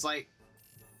now, so it's like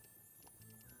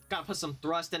gotta put some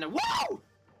thrust in it. Whoa!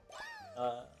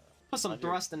 Put some 100.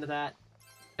 thrust into that.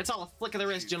 It's all a flick of the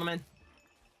wrist, gentlemen.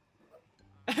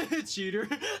 Cheater.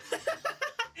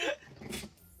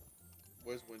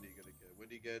 What's Wendy gonna get?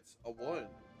 Wendy gets a 1.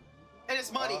 And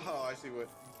it's money. Oh, I see what.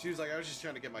 She was like, I was just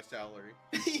trying to get my salary.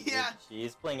 Yeah.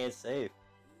 She's playing it safe.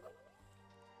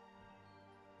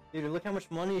 Dude, look how much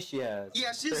money she has.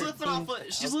 Yeah, she's living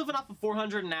off of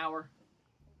 400 an hour.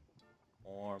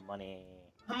 More money.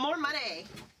 More money.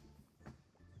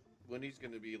 Wendy's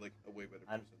gonna be like a way better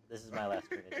person. This is my last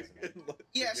turn, isn't it?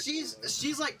 Yeah,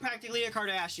 she's like practically a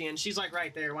Kardashian. She's like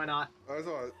right there. Why not? That's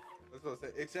what I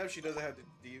said. Except she doesn't have to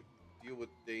deal with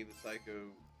Dane, the psycho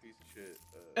piece of shit.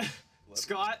 Celebrity.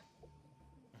 Scott.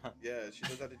 Yeah, she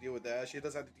doesn't have to deal with that. She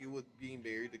doesn't have to deal with being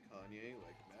married to Kanye.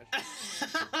 Like,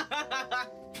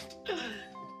 imagine.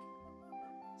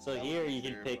 So That here would be you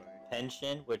can pick terrifying.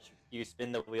 pension, which you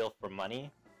spin the wheel for money.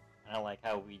 Kind of like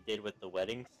how we did with the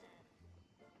weddings.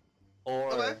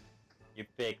 Or Okay. you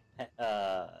pick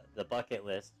the bucket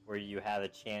list, where you have a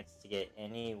chance to get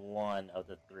any one of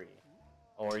the 3.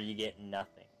 Or you get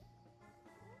nothing.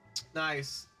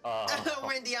 Nice.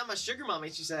 Wendy, I'm a sugar mommy,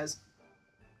 she says.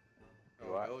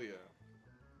 Oh, hell yeah.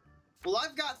 Well,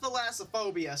 I've got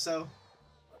thalassophobia, so.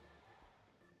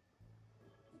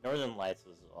 Northern Lights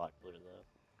was a lot cooler though.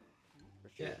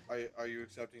 For sure. Yeah. Are you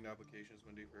accepting applications,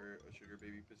 Wendy, for a sugar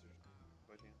baby position?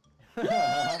 By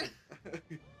chance?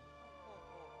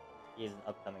 He's an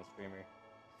upcoming streamer.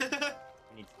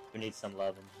 Who needs some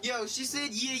loving. Yo, she said,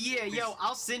 yeah. Yo,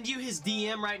 I'll send you his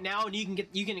DM right now, and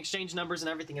you can exchange numbers and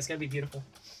everything. It's gonna be beautiful.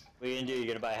 What are you gonna do? You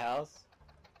gonna buy a house?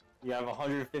 You have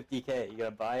 150K. You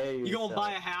gonna buy it? Or You gonna sell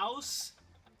buy it? a house?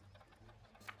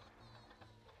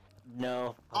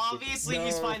 No. Obviously, No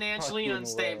he's financially fucking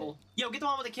unstable. way. Yo, get the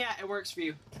one with the cat. It works for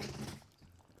you.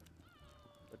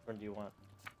 Which one do you want?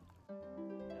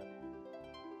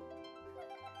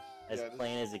 As Yeah,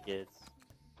 plain as it gets.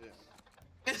 Yeah.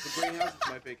 The greenhouse is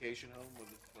my vacation home, but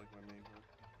it's like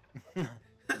my main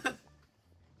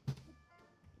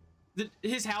home.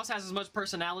 His house has as much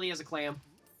personality as a clam.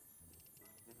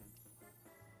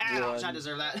 Ouch, I One.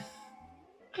 deserve that. Yeah,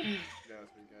 that's what you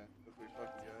got. That's what you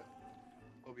fucking got.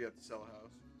 Hope you have to sell a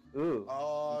house. Ooh.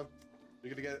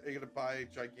 You're gonna buy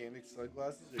gigantic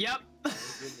sunglasses? Or Yep.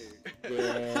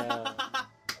 Yeah.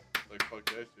 Like fuck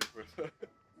that shit, bro.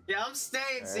 Yeah, I'm staying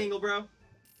Alright. single, bro.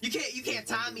 You can't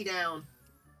tie me down.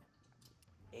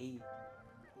 Hey.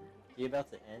 You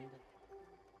about to end?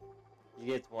 You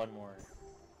get one more.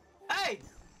 Hey!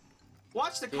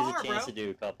 Watch the Here's car, a chance bro. to do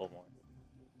a couple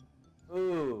more.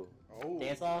 Ooh. Oh.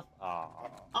 Dance off? Aw.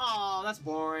 Oh, that's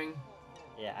boring.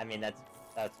 Yeah, I mean that's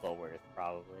well worth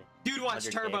probably. Dude watched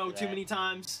 100K Turbo for too that. many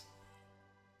times.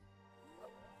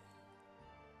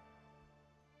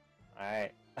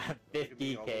 Alright. Look at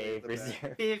me all the way 50K at the for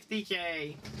back. 0.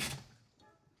 50K.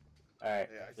 Alright,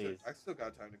 Yeah, please. I still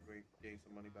got time to gain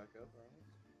some money back up, right?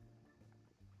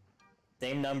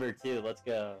 Same number too, let's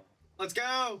go. Let's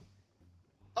go.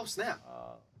 Oh, snap.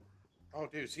 Oh,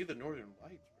 dude, see the Northern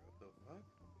Lights, bro. The fuck?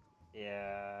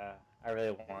 Yeah, I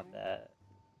really want that.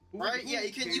 Right? Yeah,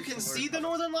 you can cares see the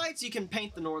Northern Lights, you can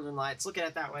paint the Northern Lights. Look at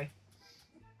it that way.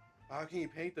 How can you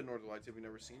paint the Northern Lights if you've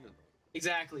never seen them?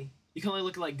 Exactly. You can only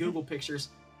look at like Google pictures.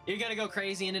 You're gonna go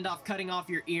crazy and end up cutting off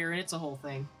your ear, and it's a whole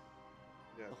thing.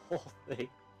 Yeah, The whole thing.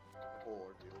 the whole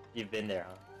ordeal. You've been there,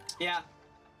 huh? Yeah.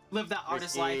 Live that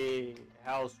artist life. Risky,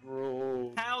 house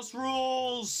rules. House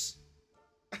rules!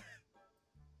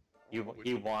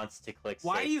 He wants to click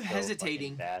Why save are you so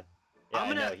hesitating? fucking bad. Yeah, I'm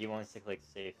gonna- I know, he wants to click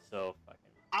save so fucking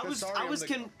I was Sorry, I I'm was the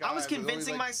con guy I was with only,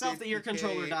 convincing like, myself that your 50K.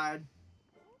 controller died.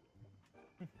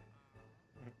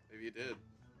 Maybe you did.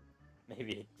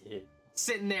 Maybe it did.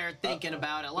 Sitting there thinking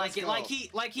about it, like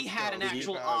Let's like he had an Let's go.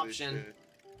 actual Get out of this option. shit.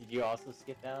 Did you also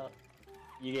skip out?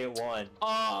 You get one.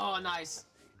 Oh, nice.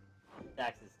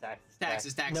 Taxes.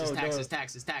 Taxes, No, taxes, no. taxes,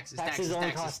 taxes, taxes, Taxes taxes, only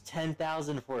taxes. cost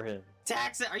 10,000 for him.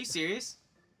 Taxes? Are you serious?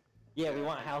 Yeah, we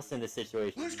want house in this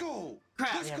situation. Let's go!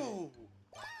 Crap. Let's Yeah. go!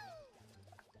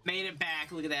 Made it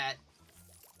back. Look at that.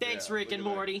 Thanks, Yeah, Rick look and at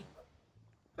that. Morty.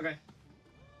 Okay.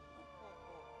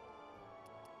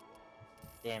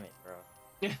 Damn it, bro.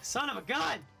 Yeah, son of a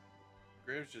gun!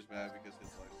 Graham's just mad because his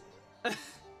life's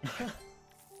so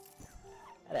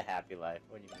Had a happy life.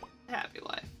 What do you mean? Happy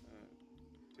life.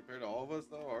 compared to all of us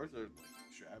though, ours are like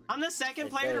shabby. I'm the second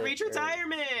It's player to better, reach sure.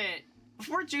 retirement!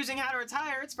 Before choosing how to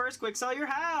retire, it's first quick sell your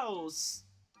house!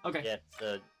 Okay, Yeah,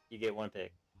 so you get one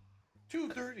pick.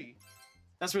 230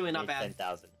 that's really not Made bad.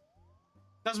 10,000.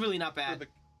 That's really not bad.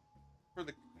 for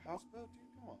the houseboat, dude.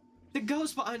 Come on. The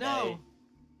ghost, I know! Hey,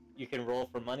 you can roll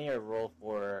for money or roll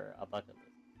for a bucket list.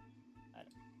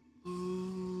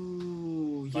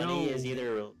 Ooh, Money yo. is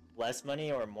either less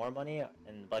money or more money,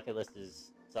 and the bucket list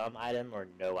is some item or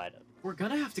no item. We're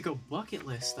gonna have to go bucket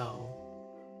list, though.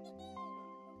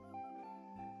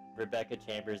 Rebecca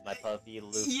Chambers, my puppy,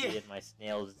 Luffy, Yeah. and my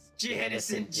snails, Janice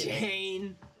and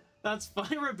Jane. That's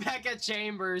funny. Rebecca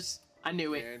Chambers. I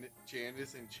knew it.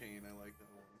 Janice and Chain, I like that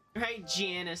one. Right,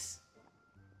 Janice.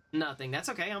 Nothing. That's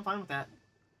okay. I'm fine with that.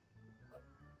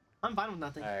 I'm fine with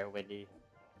nothing. Alright, Wendy,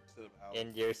 Instead of Alex.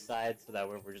 in your side so that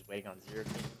we're just waiting on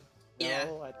Zeroteam. No, Yeah.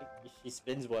 I think she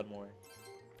spins one more.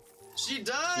 She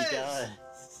does! She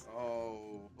does.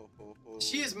 Oh, ho, ho, ho.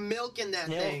 She is milking that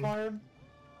Snail thing. Farm?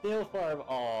 Snail Farm,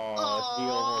 oh, she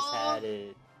almost had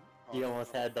it. She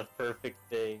almost had the perfect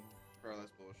thing. Bro,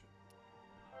 that's bullshit.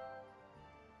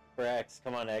 For X,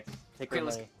 come on X, take Okay, her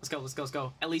let's money. go. Let's go. Let's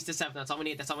go. At least a 7. That's all we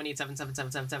need. That's all we need. 7, 7, 7,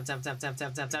 7, 7, 7, 7, 7,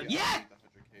 7, 7, 7. Yeah! Yeah! I need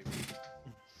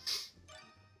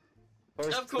the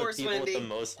 100K. Of course, the people Wendy. with the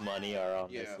most money are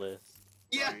on this Yeah. list.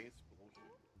 Yeah. Right, it's bullshit.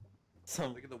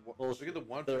 Some Look at the bullshit. look at the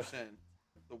 1%.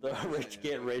 The rich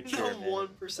get richer. The man.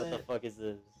 1%. What the fuck is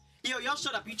this? Yo, y'all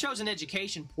shut up. You chose an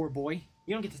education, poor boy.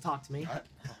 You don't get to talk to me.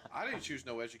 I didn't choose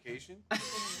no education.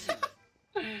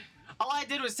 All I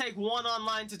did was take one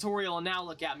online tutorial, and now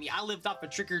look at me. I lived up a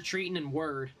trick-or-treating in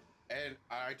Word. And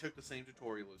I took the same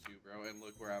tutorial as you, bro, and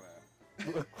look where I'm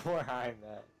at. Look where I'm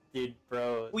at. Dude,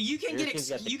 bro. Well, you can Zeroteam's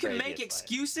got the you can make craziest life.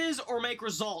 excuses or make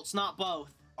results, not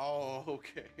both. Oh,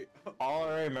 okay. All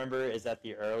I remember is at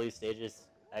the early stages,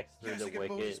 X threw Yes, I the get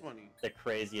wicket, bonus money. the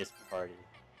craziest party.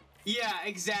 Yeah,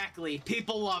 exactly.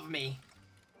 People love me.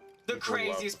 The People love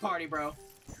craziest me. party, bro.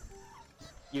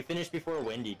 You finished before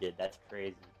Wendy did. That's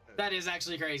crazy. That is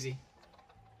actually crazy.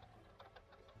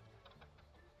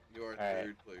 You are Alright.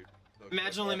 third player. So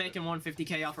Imagine only making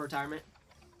 150K off of retirement.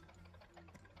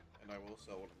 And I will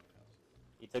sell one of my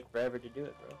houses. You took forever to do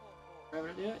it, bro. Forever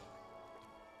to do it.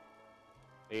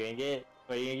 What are you gonna get?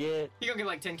 What are you gonna get? You're gonna get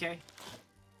like 10K.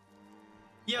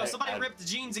 Yo, I- somebody I- ripped the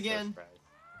jeans So again. surprised.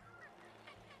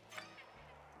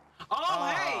 Oh,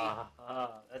 hey!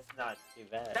 That's not too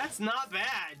bad. That's not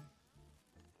bad.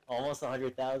 Almost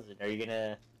 100,000. Are you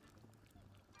gonna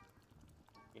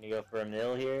go for a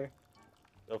mill here?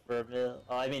 Go for a mill?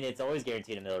 Oh, I mean, it's always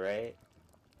guaranteed a mill, right?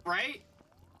 Right?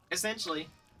 Essentially.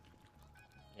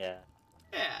 Yeah.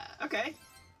 Yeah, okay.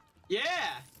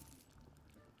 Yeah!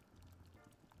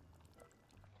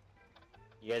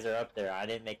 You guys are up there. I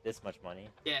didn't make this much money.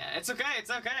 Yeah, it's okay, it's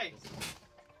okay. This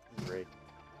is great.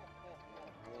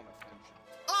 I want a pension.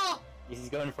 Oh! He's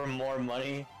going for more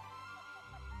money.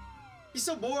 He's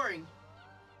so boring.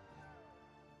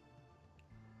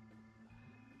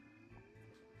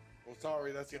 Well,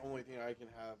 sorry, that's the only thing I can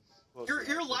have. close Your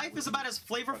enough to life is about as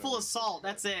flavorful as salt,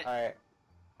 that's it. Alright.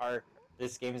 Ark,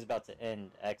 this game is about to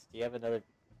end. X, do you have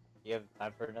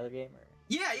time for another game? Or?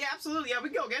 Yeah, absolutely. Yeah, we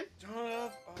can go again. Shut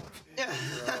up. Oh, Yeah.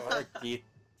 bro. Ark, do you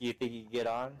think you can get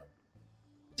on?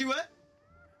 Do what?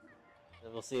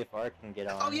 We'll see if Ark can get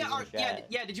on. Oh, yeah, He's in the yeah, chat.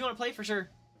 yeah, did you want to play for sure?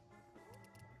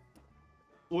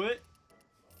 What?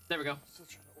 There we go. I'm still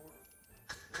trying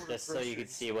to order Just so you can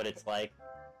groceries. see what it's like.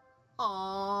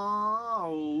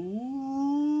 Oh.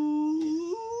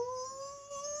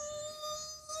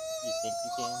 You think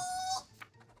you can?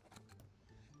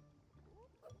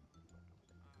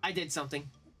 I did something.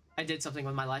 I did something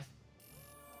with my life.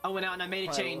 I went out and I made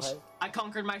a My change. life? I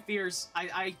conquered my fears.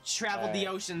 I traveled the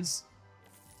Alright. oceans.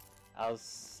 I'll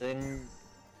send.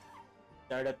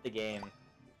 Start up the game.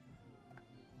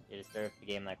 You just start up the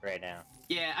game like right now.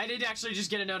 Yeah, I did actually just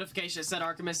get a notification that said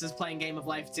Arkemist is playing Game of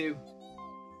Life too.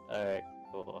 Alright,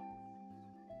 cool.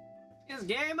 It's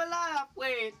Game of Life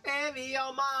weighs heavy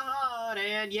on my heart,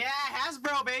 and yeah,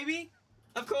 Hasbro, baby!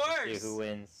 Of See course! who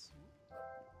wins.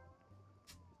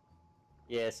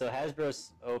 Yeah, so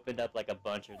Hasbro's opened up like a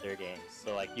bunch of their games.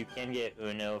 So like you can get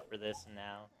Uno for this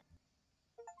now.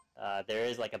 There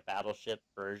is like a Battleship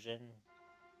version.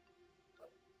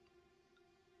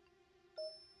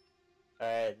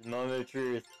 Alright, moment of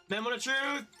truth. Moment of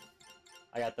truth!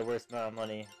 I got the worst amount of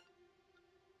money.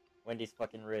 Wendy's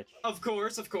fucking rich. Of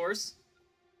course, of course.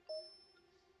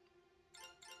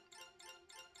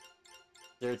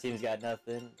 Zeroteam's got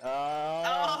nothing.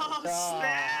 Oh, God.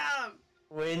 snap!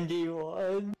 Wendy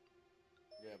won.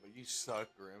 Yeah, but you suck,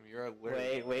 Grim. You're a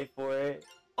literally. Wait for it.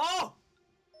 Oh!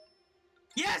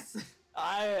 Yes!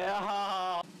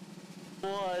 I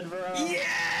won, bro.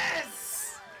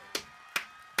 Yes!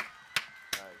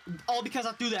 Nice. All because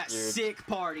I threw that Dude. sick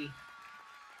party.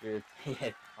 You're,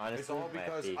 yeah, honestly, It's all my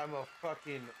because feet. I'm a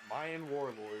fucking Mayan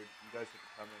warlord. You guys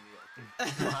have to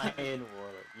come in here. Mayan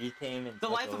warlord. You came and The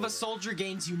took life of over. a soldier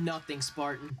gains you nothing,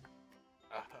 Spartan.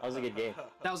 That was a good game.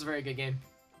 That was a very good game.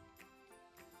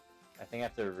 I think I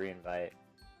have to re-invite.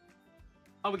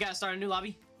 Oh, we gotta start a new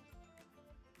lobby?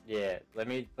 Yeah, let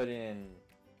me put in